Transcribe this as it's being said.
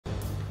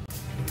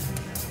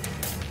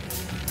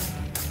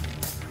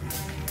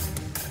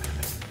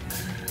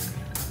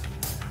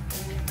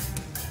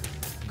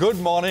Good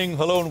morning,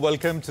 hello and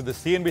welcome to the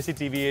CNBC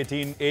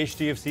TV18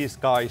 HDFC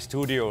Sky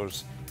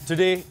Studios.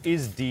 Today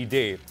is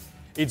D-Day.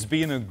 It's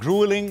been a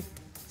grueling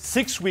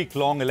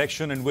 6-week-long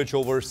election in which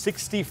over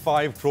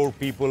 65 crore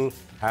people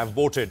have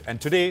voted.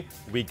 And today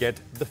we get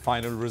the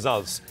final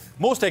results.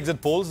 Most exit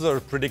polls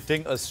are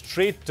predicting a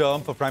straight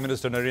term for Prime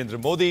Minister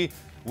Narendra Modi,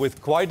 with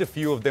quite a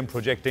few of them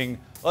projecting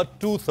a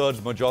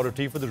 2/3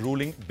 majority for the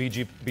ruling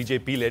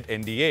BJP-led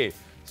NDA.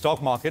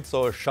 Stock markets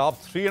saw a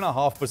sharp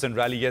 3.5%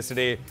 rally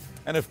yesterday.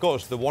 And of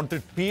course, the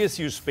wanted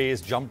PSU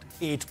space jumped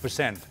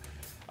 8%.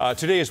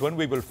 Today is when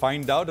we will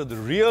find out the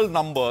real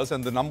numbers,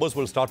 and the numbers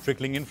will start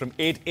trickling in from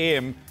 8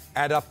 a.m.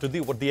 add up to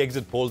what the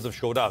exit polls have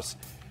showed us.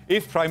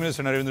 If Prime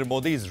Minister Narendra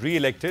Modi is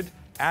re-elected,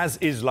 as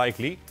is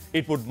likely,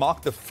 it would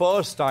mark the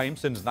first time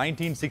since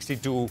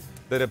 1962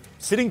 that a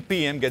sitting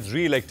PM gets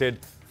re-elected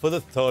for the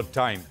third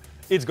time.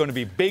 It's going to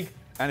be big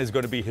and it's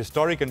going to be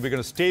historic, and we're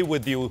going to stay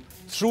with you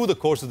through the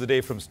course of the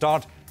day from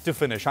start to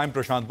finish. I'm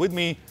Prashant, with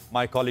me,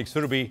 my colleagues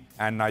Surabhi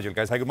and Nigel.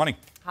 Guys, hi, good morning.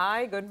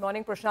 Hi, good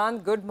morning,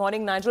 Prashant. Good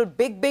morning, Nigel.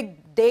 Big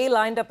day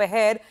lined up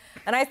ahead.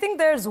 And I think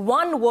there's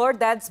one word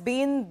that's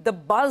been the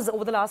buzz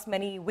over the last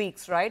many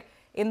weeks, right?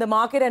 In the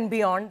market and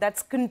beyond,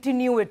 that's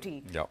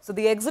continuity. Yeah. So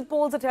the exit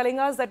polls are telling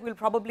us that we'll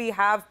probably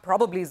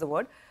is the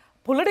word,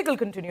 political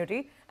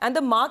continuity. And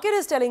the market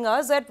is telling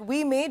us that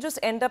we may just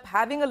end up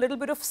having a little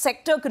bit of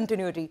sector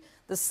continuity.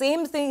 The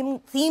same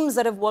themes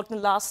that have worked in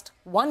the last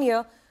 1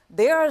 year,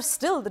 they are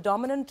still the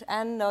dominant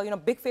and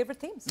big favorite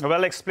themes.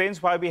 Well,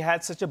 explains why we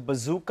had such a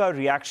bazooka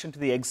reaction to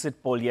the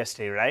exit poll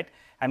yesterday, right?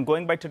 And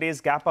going by today's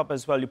gap up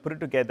as well, you put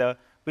it together,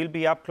 we'll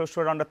be up close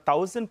to around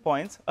 1,000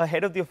 points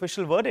ahead of the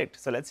official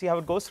verdict. So let's see how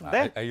it goes from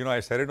there. I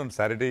said it on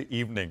Saturday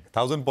evening,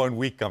 1,000-point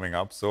week coming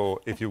up.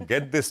 So if you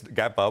get this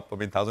gap up,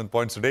 1,000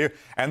 points today,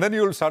 and then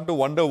you'll start to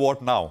wonder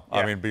what now,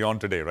 Yeah. beyond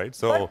today, right?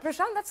 So, but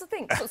Prashant, that's the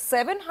thing. So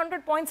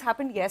 700 points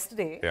happened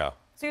yesterday. Yeah.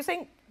 So you're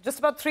saying just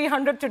about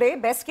 300 today,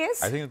 best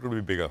case? I think it could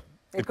be bigger.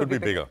 It could be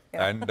bigger.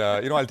 Yeah. And,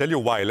 I'll tell you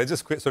why. Let's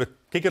just sort of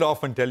kick it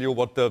off and tell you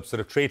what the sort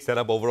of trade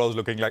setup overall is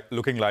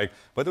looking like.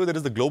 By the way, there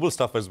is the global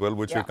stuff as well,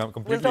 which Yeah. we're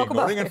completely We'll talk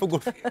ignoring, and for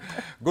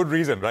good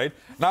reason, right?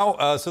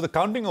 Now, so the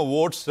counting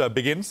awards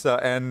begins,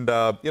 and,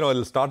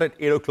 it'll start at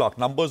 8 o'clock.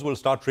 Numbers will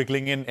start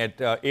trickling in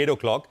at 8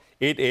 o'clock,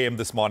 8 a.m.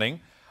 this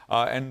morning.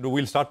 And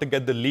we'll start to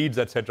get the leads,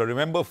 etc.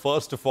 Remember,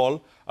 first of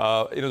all,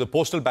 the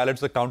postal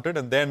ballots are counted,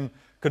 and then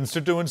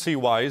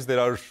constituency-wise, there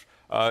are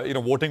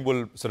voting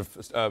will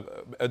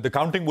the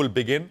counting will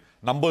begin.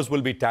 Numbers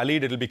will be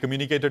tallied. It will be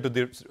communicated to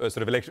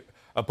the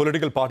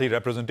political party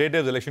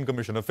representatives, election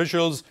commission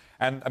officials.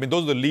 And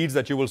those are the leads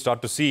that you will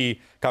start to see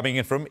coming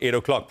in from 8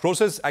 o'clock.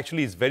 Process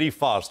actually is very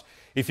fast.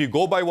 If you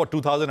go by what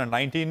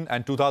 2019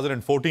 and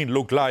 2014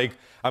 look like,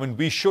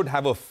 we should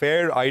have a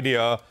fair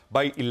idea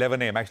by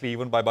 11 a.m. Actually,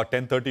 even by about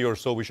 10:30 or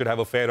so, we should have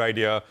a fair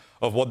idea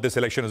of what this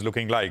election is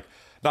looking like.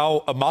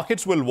 Now,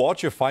 markets will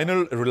watch if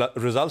final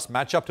results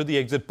match up to the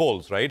exit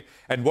polls, right?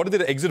 And what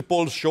did the exit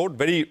polls showed?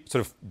 Very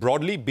sort of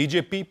broadly,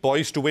 BJP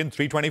poised to win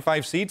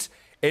 325 seats,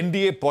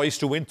 NDA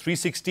poised to win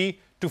 360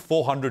 to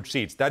 400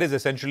 seats. That is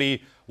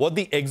essentially what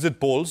the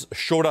exit polls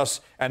showed us,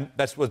 and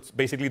that's what's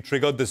basically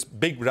triggered this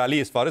big rally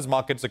as far as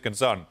markets are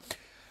concerned.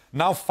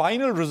 Now,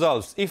 final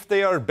results, if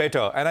they are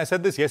better, and I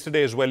said this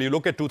yesterday as well, you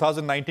look at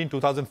 2019,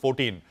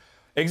 2014,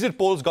 exit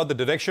polls got the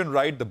direction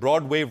right, the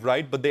broad wave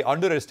right, but they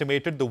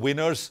underestimated the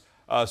winners'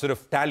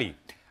 tally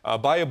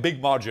by a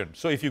big margin.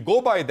 So if you go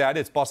by that,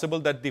 it's possible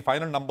that the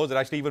final numbers are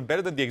actually even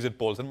better than the exit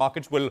polls, and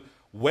markets will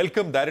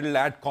welcome that. It'll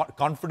add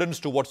confidence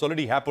to what's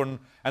already happened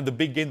and the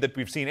big gain that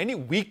we've seen. Any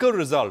weaker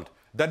result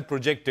than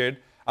projected,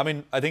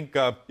 I think,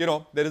 there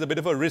is a bit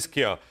of a risk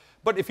here.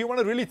 But if you want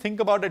to really think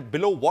about it,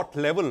 below what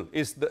level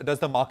does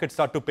the market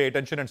start to pay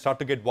attention and start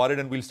to get worried,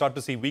 and we'll start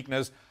to see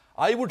weakness?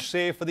 I would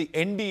say for the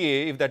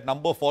NDA, if that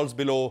number falls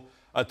below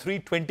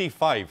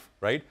 325,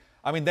 right?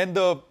 Then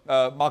the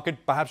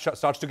market perhaps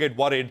starts to get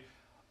worried.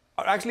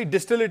 Actually,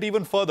 distill it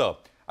even further.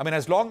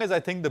 As long as I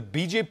think the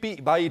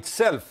BJP by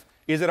itself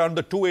is around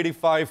the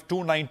 285,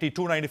 290,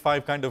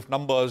 295 kind of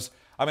numbers,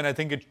 I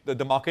think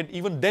the market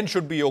even then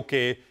should be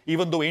okay,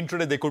 even though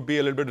intraday there could be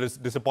a little bit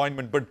of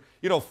disappointment. But,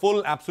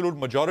 full absolute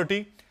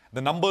majority.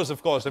 The numbers,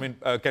 of course,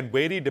 can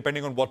vary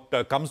depending on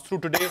what comes through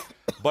today.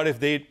 But if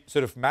they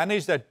sort of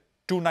manage that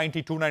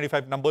 290,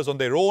 295 numbers on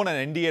their own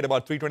and NDA at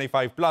about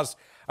 325 plus,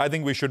 I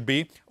think we should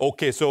be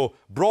okay. So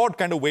broad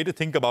kind of way to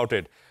think about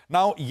it.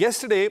 Now,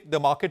 yesterday, the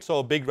market saw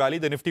a big rally.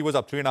 The Nifty was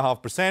up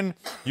 3.5%.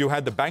 You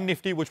had the Bank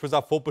Nifty, which was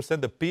up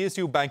 4%, the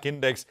PSU Bank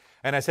Index.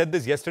 And I said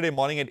this yesterday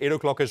morning at 8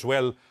 o'clock as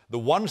well. The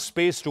one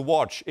space to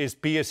watch is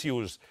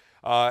PSUs.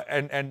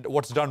 And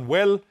what's done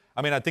well,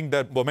 I think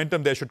the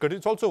momentum there should continue.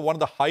 It's also one of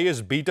the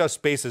highest beta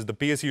spaces, the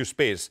PSU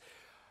space.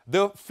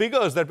 The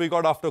figures that we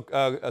got after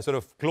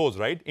close,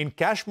 right? In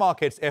cash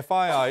markets,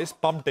 FIIs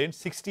pumped in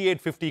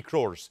 6850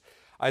 crores.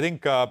 I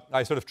think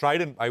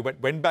I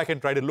went back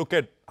and tried to look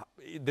at,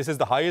 this is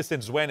the highest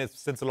since when? It's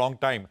since a long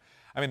time.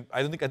 I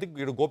think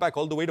you go back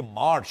all the way to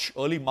March,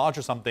 early March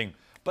or something.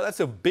 But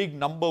that's a big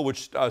number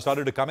which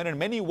started to come in. And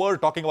many were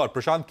talking about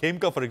Prashant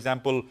Khemka, for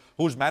example,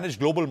 who's managed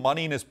global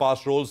money in his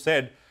past roles,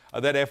 said,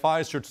 that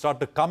FIs should start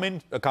to come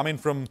in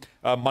from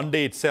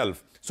Monday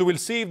itself. So we'll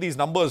see if these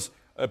numbers,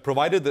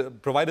 provided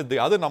the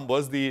other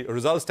numbers, the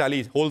results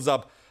tally holds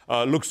up,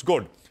 looks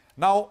good.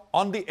 Now,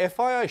 on the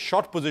FII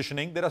short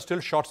positioning, there are still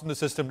shorts in the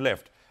system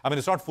left. I mean,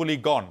 it's not fully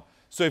gone.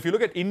 So if you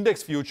look at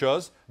index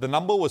futures, the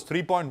number was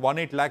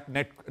 3.18 lakh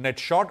net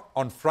short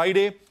on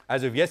Friday.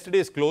 As of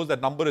yesterday's close,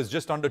 that number is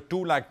just under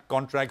 2 lakh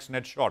contracts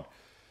net short.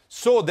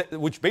 So,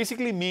 which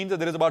basically means that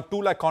there is about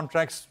 2 lakh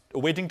contracts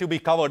waiting to be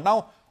covered.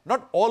 Now,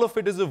 not all of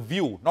it is a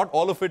view. Not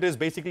all of it is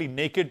basically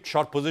naked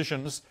short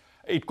positions.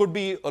 It could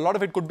be, a lot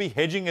of it could be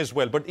hedging as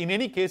well. But in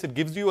any case, it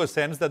gives you a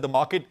sense that the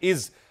market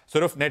is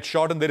sort of net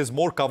short and there is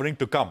more covering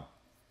to come.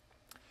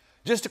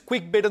 Just a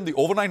quick bit on the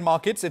overnight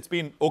markets. It's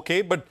been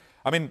okay, but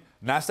I mean,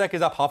 Nasdaq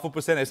is up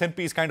 0.5%,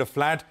 S&P is kind of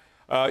flat.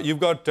 You've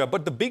got,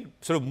 but the big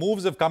sort of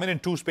moves have come in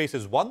two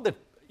spaces. One, the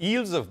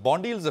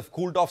bond yields have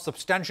cooled off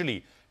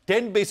substantially.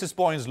 10 basis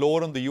points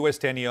lower on the US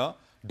 10-year.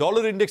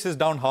 Dollar index is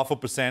down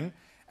 0.5%.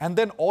 And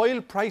then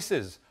oil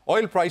prices.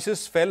 Oil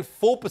prices fell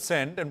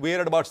 4% and we're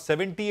at about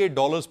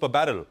 $78 per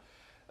barrel.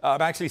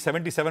 Actually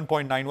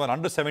 77.91,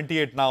 under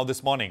 78 now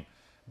this morning.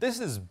 This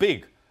is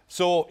big.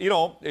 So, you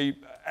know,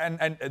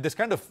 and this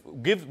kind of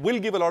will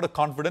give a lot of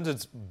confidence.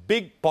 It's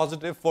big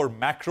positive for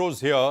macros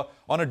here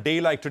on a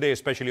day like today,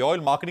 especially. Oil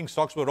marketing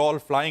stocks were all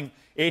flying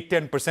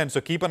 8-10%. So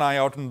keep an eye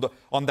out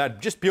on that,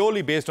 just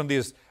purely based on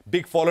these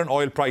big fallen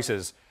oil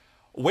prices.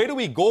 Where do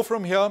we go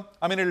from here?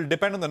 I mean, it'll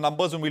depend on the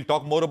numbers and we'll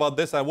talk more about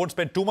this. I won't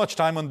spend too much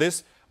time on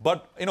this.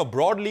 But, you know,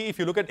 broadly, if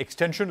you look at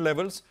extension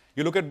levels,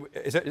 you look at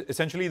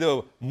essentially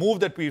the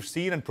move that we've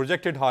seen and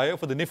projected higher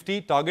for the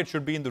Nifty, target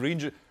should be in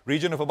the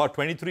region of about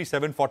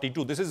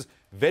 23,742. This is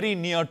very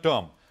near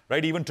term,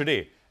 right, even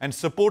today. And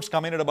supports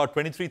come in at about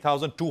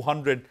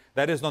 23,200.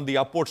 That is on the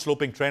upward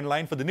sloping trend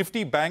line. For the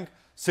Nifty Bank,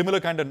 similar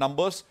kind of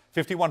numbers,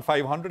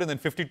 51,500 and then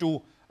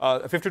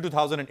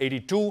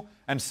 52,082.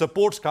 And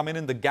supports come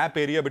in the gap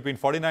area between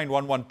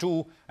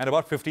 49,112 and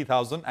about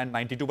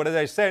 50,092. But as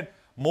I said,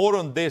 more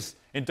on this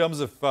in terms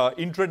of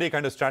intraday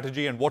kind of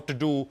strategy and what to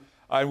do.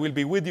 I will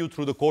be with you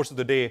through the course of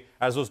the day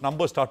as those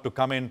numbers start to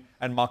come in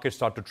and markets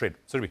start to trade.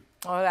 Surabhi.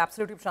 Oh,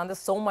 absolutely, Prashant. There's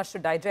so much to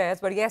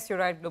digest. But yes, you're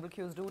right. Global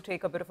cues do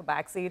take a bit of a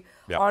backseat.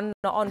 Yeah.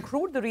 On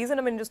crude, the reason,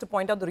 I mean, just to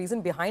point out, the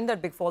reason behind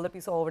that big fall that we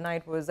saw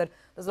overnight was that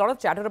there's a lot of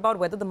chatter about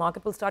whether the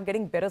market will start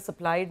getting better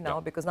supplied now,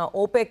 because now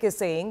OPEC is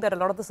saying that a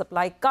lot of the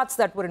supply cuts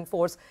that were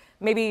enforced,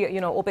 maybe, you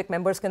know, OPEC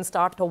members can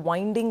start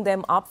winding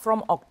them up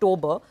from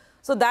October.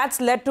 So that's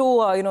led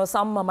to, you know,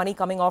 some money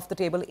coming off the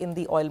table in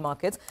the oil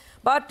markets.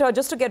 But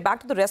just to get back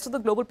to the rest of the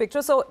global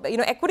picture, so, you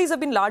know, equities have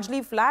been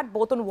largely flat,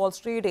 both on Wall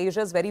Street.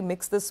 Asia is very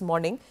mixed this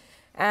morning.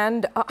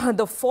 And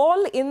the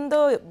fall in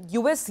the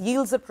US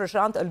yields that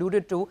Prashant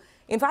alluded to,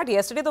 in fact,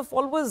 yesterday the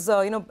fall was,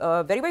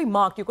 very, very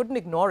marked. You couldn't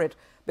ignore it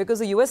because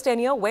the US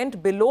 10-year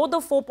went below the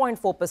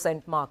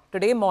 4.4% mark.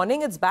 Today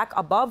morning, it's back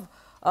above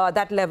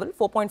that level,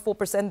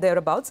 4.4%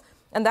 thereabouts.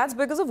 And that's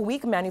because of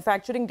weak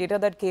manufacturing data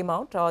that came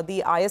out.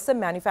 The ISM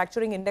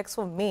manufacturing index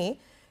for May,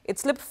 it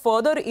slipped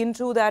further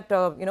into that,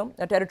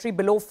 a territory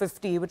below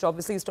 50, which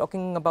obviously is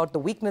talking about the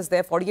weakness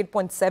there.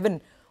 48.7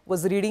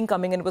 was the reading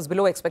coming in. It was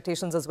below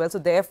expectations as well. So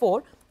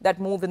therefore, that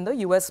move in the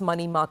US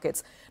money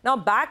markets. Now,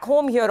 back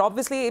home here,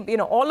 obviously, you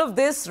know, all of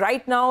this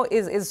right now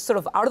is sort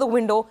of out of the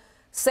window.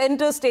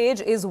 Center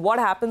stage is what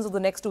happens in the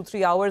next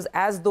 2-3 hours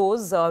as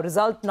those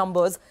result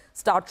numbers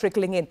start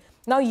trickling in.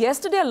 Now,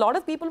 yesterday, a lot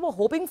of people were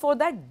hoping for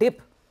that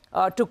dip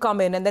to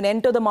come in and then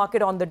enter the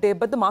market on the dip.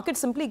 But the market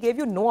simply gave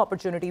you no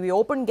opportunity. We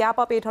opened gap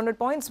up 800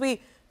 points.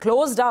 We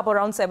closed up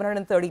around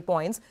 730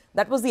 points.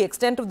 That was the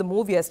extent of the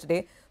move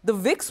yesterday. The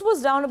VIX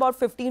was down about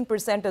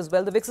 15% as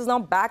well. The VIX is now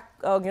back,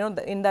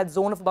 in that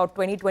zone of about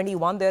 20,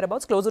 21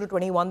 thereabouts, closer to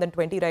 21 than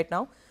 20 right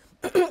now.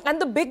 And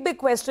the big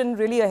question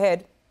really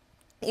ahead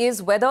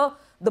is whether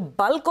the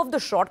bulk of the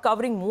short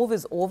covering move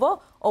is over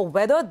or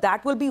whether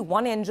that will be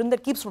one engine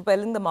that keeps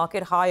propelling the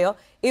market higher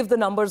if the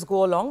numbers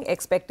go along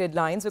expected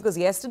lines. Because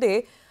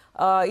yesterday,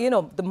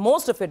 the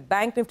most of it,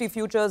 Bank Nifty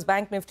futures,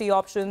 Bank Nifty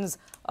options,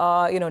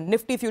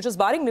 Nifty futures,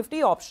 barring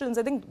Nifty options,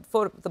 I think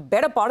for the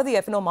better part of the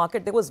F&O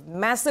market, there was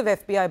massive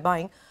FPI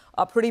buying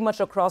pretty much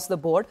across the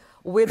board,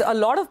 with a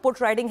lot of put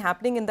riding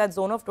happening in that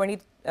zone of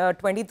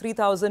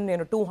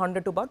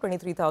 23,200 to about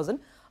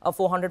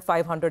 23,400,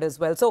 500 as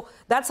well. So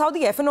that's how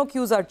the F&O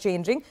Qs are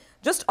changing.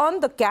 Just on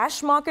the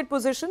cash market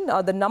position,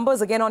 the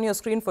numbers again on your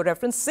screen for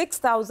reference,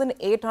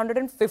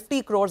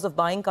 6,850 crores of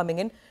buying coming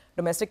in.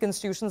 Domestic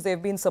institutions,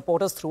 they've been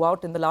supporters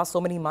throughout in the last so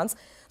many months.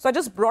 So I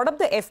just brought up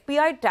the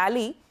FPI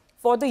tally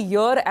for the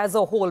year as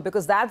a whole,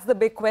 because that's the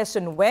big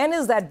question. When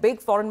is that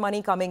big foreign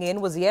money coming in?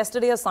 Was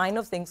yesterday a sign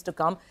of things to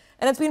come?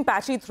 And it's been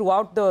patchy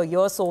throughout the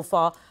year so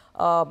far.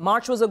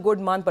 March was a good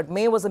month, but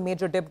May was a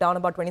major dip, down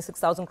about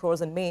 26,000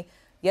 crores in May.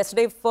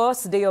 Yesterday,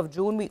 first day of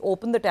June, we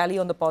opened the tally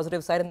on the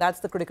positive side, and that's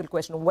the critical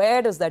question.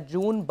 Where does that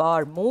June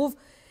bar move?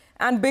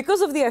 And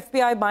because of the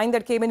FPI buying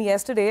that came in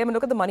yesterday, I mean,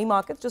 look at the money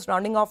markets, just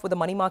rounding off with the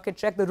money market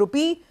check. The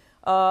rupee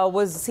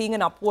was seeing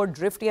an upward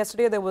drift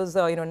yesterday. There was,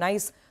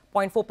 nice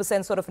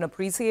 0.4% sort of an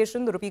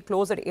appreciation. The rupee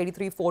closed at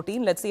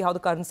 83.14. Let's see how the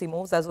currency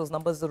moves as those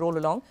numbers roll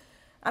along.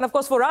 And of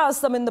course, for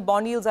us, I mean, the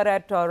bond yields are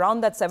at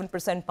around that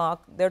 7% mark.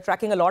 They're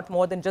tracking a lot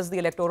more than just the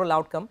electoral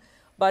outcome.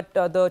 But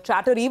the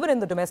chatter, even in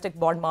the domestic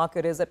bond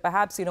market, is that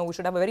perhaps, you know, we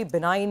should have a very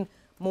benign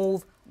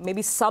move,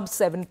 maybe sub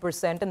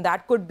 7%, and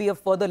that could be a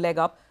further leg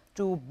up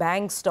to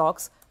bank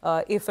stocks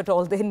if at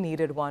all they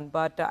needed one.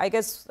 But I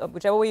guess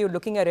whichever way you're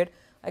looking at it,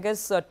 I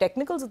guess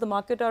technicals of the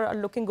market are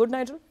looking good,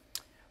 Nigel?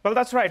 Well,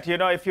 that's right. You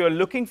know, if you're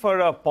looking for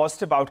a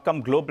positive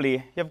outcome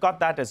globally, you've got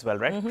that as well,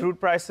 right? Crude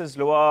prices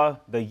lower,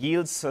 the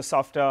yields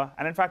softer,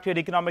 and in fact, your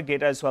economic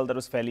data as well that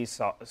was fairly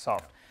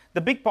soft. The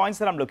big points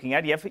that I'm looking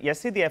at,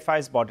 yesterday the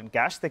FIs bought in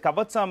cash. They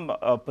covered some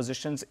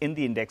positions in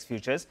the index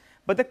futures,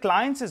 but the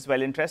clients as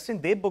well,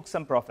 interesting, they booked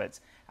some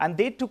profits, and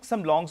they took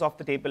some longs off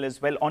the table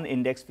as well on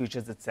index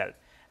futures itself.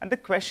 And the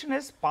question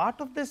is,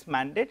 part of this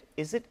mandate,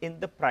 is it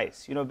in the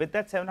price? You know, with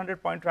that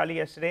 700-point rally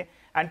yesterday,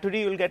 and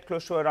today you'll get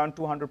close to around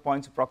 200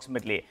 points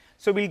approximately.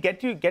 So we'll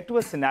get to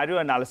a scenario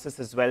analysis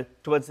as well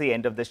towards the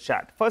end of this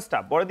chat. First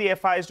up, what are the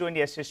FIs doing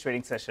yesterday's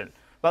trading session?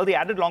 Well, they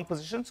added long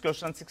positions, close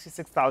to around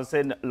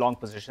 66,000 long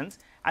positions,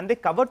 and they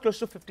covered close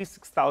to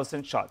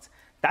 56,000 shorts.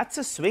 That's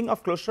a swing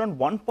of close to around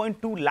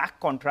 1.2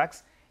 lakh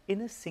contracts in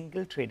a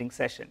single trading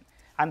session.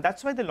 And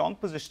that's why the long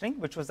positioning,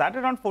 which was at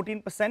around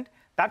 14%,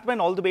 that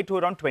went all the way to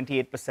around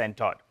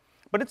 28% odd.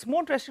 But it's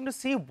more interesting to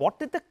see what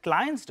did the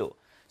clients do.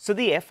 So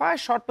the FI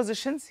short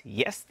positions,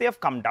 yes, they have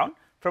come down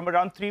from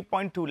around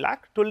 3.2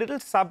 lakh to a little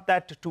sub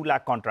that 2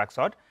 lakh contracts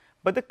odd.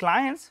 But the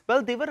clients,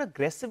 well, they were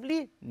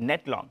aggressively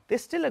net long. They're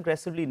still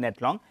aggressively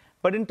net long.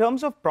 But in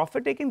terms of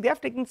profit taking, they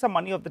have taken some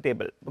money off the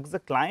table because the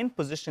client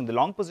positioning, the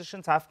long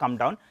positions have come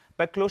down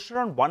by close to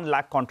around 1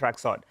 lakh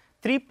contracts odd.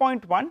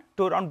 3.1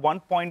 to around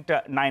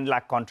 1.9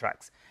 lakh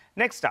contracts.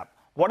 Next up,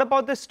 what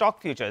about the stock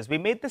futures? We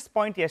made this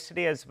point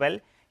yesterday as well.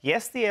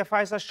 Yes, the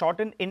FIs are short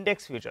in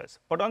index futures,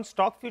 but on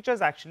stock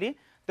futures, actually,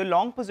 the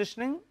long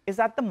positioning is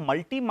at the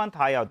multi-month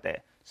high out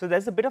there. So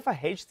there's a bit of a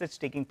hedge that's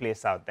taking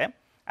place out there.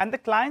 And the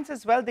clients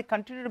as well, they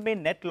continue to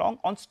remain net long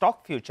on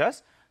stock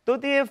futures, though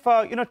they have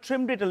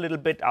trimmed it a little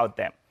bit out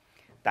there.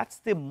 That's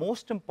the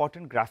most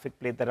important graphic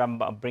play that I'm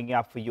bringing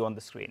up for you on the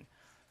screen.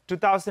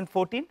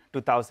 2014,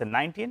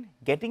 2019,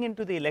 getting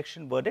into the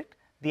election verdict,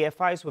 the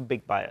FIs were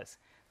big buyers.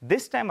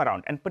 This time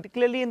around, and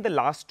particularly in the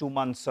last 2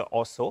 months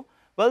or so,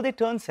 well, they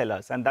turned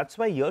sellers. And that's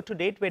why year to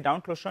date, we're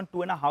down close to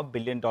 $2.5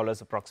 billion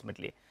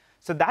approximately.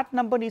 So that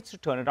number needs to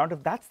turn around.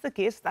 If that's the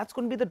case, that's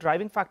going to be the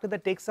driving factor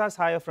that takes us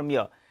higher from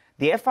here.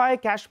 The FI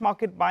cash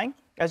market buying,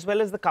 as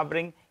well as the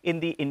covering in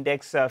the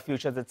index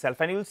futures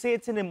itself. And you'll say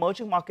it's an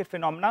emerging market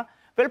phenomena.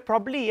 Well,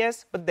 probably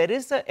yes, but there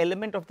is an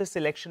element of this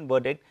election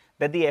verdict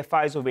that the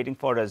FIs are waiting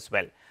for as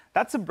well.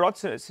 That's a broad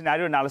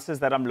scenario analysis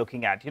that I'm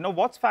looking at. You know,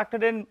 what's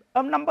factored in?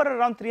 A number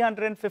around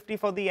 350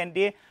 for the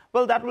NDA.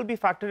 Well, that will be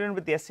factored in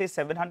with the SA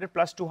 700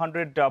 plus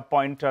 200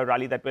 point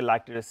rally that we're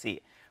likely to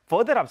see.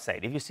 Further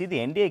upside, if you see the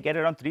NDA get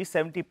around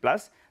 370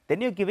 plus,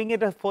 then you're giving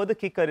it a further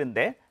kicker in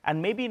there.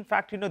 And maybe, in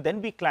fact,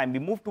 then we climb, we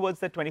move towards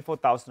the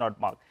 24,000 odd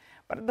mark.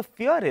 But the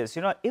fear is,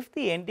 if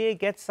the NDA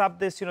gets up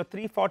this,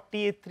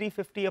 340,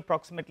 350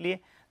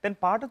 approximately, then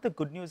part of the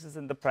good news is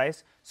in the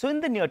price. So in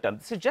the near term,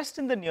 so just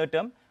in the near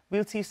term,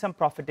 we'll see some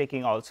profit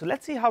taking also.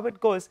 Let's see how it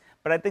goes.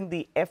 But I think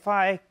the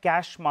FI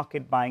cash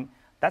market buying,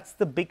 that's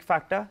the big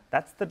factor.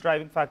 That's the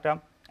driving factor.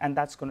 And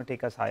that's going to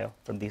take us higher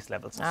from these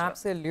levels as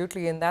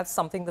Absolutely. And that's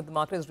something that the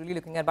market is really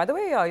looking at. By the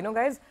way,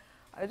 guys,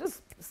 I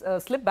just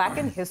slip back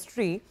in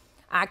history.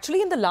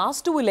 Actually, in the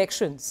last 2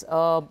 elections,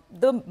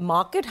 the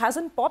market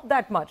hasn't popped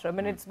that much. I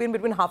mean, it's been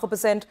between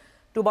 0.5%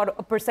 to about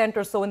 1%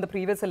 or so in the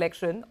previous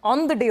election.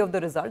 On the day of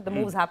the result, the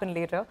moves happened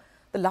later.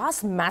 The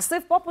last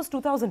massive pop was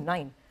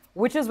 2009,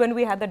 which is when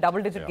we had the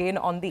double-digit gain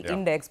on the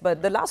index.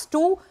 But the last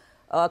 2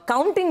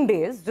 counting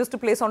days, just to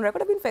place on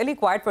record, have been fairly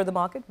quiet for the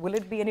market. Will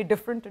it be any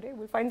different today?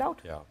 We'll find out.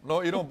 Yeah.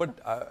 No, but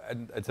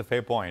and it's a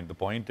fair point. The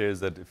point is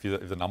that if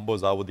the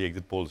numbers are what the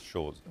exit polls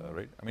shows,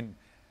 right? I mean,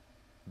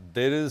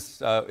 there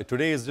is,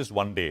 today is just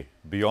one day.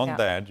 Beyond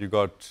that, you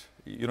got,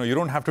 you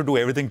don't have to do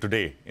everything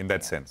today in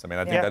that sense. I mean,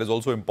 I think that is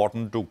also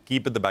important to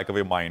keep at the back of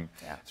your mind.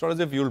 It's not as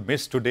if you'll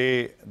miss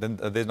today, then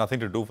there's nothing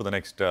to do for the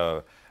next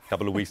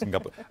couple of weeks and I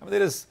mean,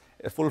 there is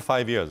a full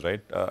 5 years, right,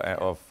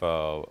 of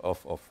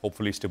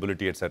hopefully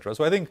stability, etc.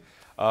 So I think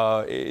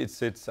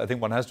I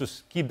think one has to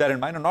keep that in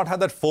mind and not have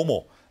that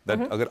FOMO that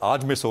agar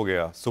aaj miss ho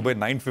gaya, subah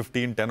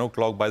 9:15, 10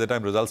 o'clock, by the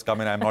time results come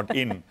in, I'm not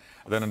in,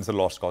 then it's a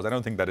lost cause. I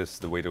don't think that is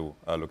the way to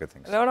look at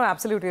things. No,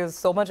 absolutely. There's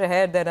so much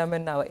ahead that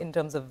in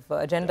terms of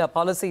agenda,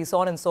 policy, so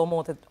on and so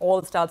forth. It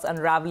all starts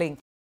unraveling.